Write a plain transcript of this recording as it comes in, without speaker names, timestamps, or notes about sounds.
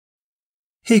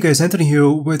Hey guys, Anthony here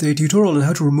with a tutorial on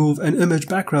how to remove an image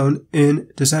background in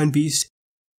DesignBeast,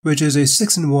 which is a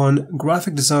 6-in-1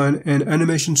 graphic design and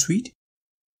animation suite.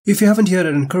 If you haven't yet,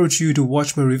 I'd encourage you to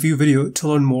watch my review video to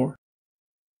learn more.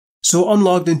 So I'm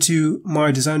logged into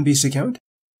my DesignBeast account.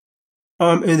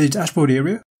 I'm in the dashboard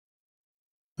area.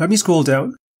 Let me scroll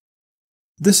down.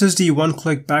 This is the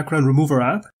one-click background remover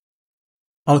app.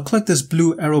 I'll click this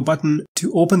blue arrow button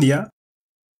to open the app.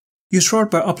 You start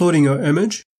by uploading your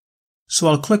image. So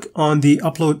I'll click on the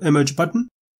Upload Image button.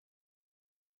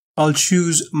 I'll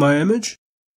choose my image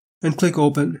and click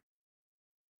Open.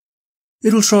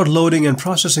 It'll start loading and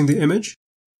processing the image.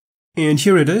 And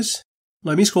here it is.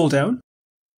 Let me scroll down.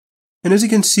 And as you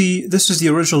can see, this is the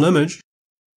original image.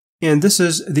 And this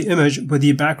is the image with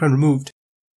the background removed.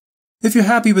 If you're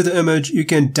happy with the image, you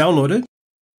can download it.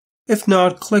 If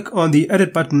not, click on the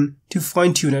Edit button to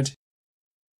fine-tune it.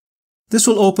 This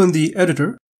will open the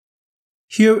editor.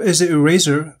 Here is the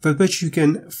eraser with which you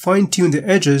can fine-tune the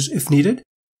edges if needed.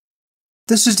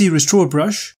 This is the restore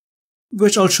brush,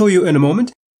 which I'll show you in a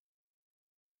moment.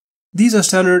 These are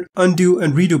standard undo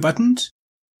and redo buttons.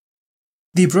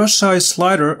 The brush size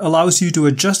slider allows you to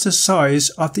adjust the size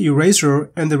of the eraser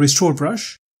and the restore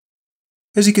brush.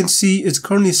 As you can see, it's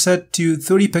currently set to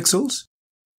 30 pixels.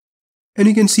 And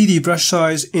you can see the brush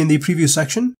size in the preview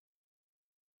section.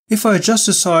 If I adjust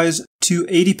the size to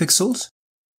 80 pixels,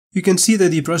 you can see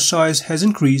that the brush size has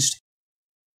increased.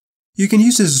 You can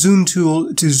use the zoom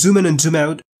tool to zoom in and zoom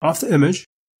out of the image.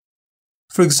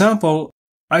 For example,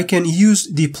 I can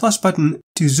use the plus button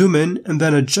to zoom in and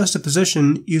then adjust the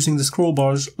position using the scroll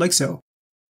bars like so.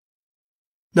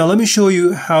 Now let me show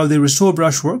you how the restore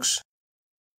brush works.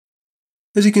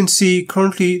 As you can see,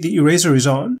 currently the eraser is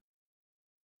on.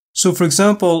 So for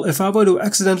example, if I were to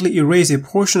accidentally erase a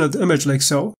portion of the image like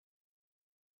so,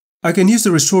 I can use the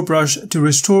restore brush to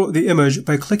restore the image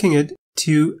by clicking it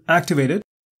to activate it,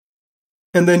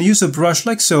 and then use a brush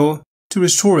like so to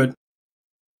restore it.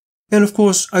 And of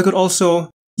course, I could also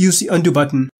use the undo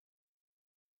button.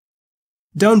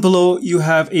 Down below, you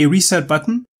have a reset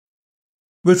button,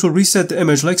 which will reset the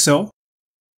image like so.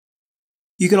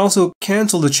 You can also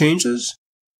cancel the changes,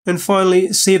 and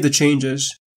finally save the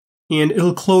changes, and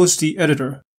it'll close the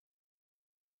editor.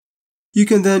 You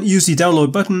can then use the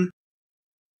download button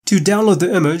to download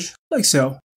the image like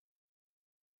so.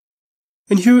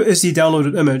 And here is the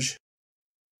downloaded image.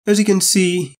 As you can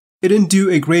see, it didn't do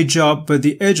a great job with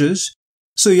the edges,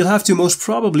 so you'll have to most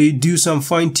probably do some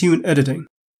fine-tune editing.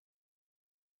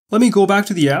 Let me go back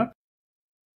to the app.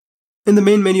 In the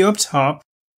main menu up top,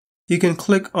 you can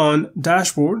click on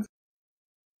Dashboard,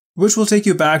 which will take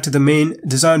you back to the main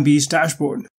DesignBeast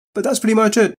dashboard. But that's pretty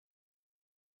much it.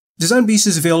 DesignBeast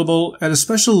is available at a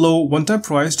special low one-time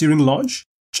price during launch.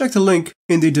 Check the link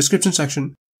in the description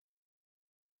section.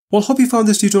 Well, hope you found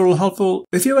this tutorial helpful.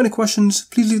 If you have any questions,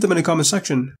 please leave them in the comment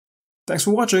section. Thanks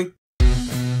for watching.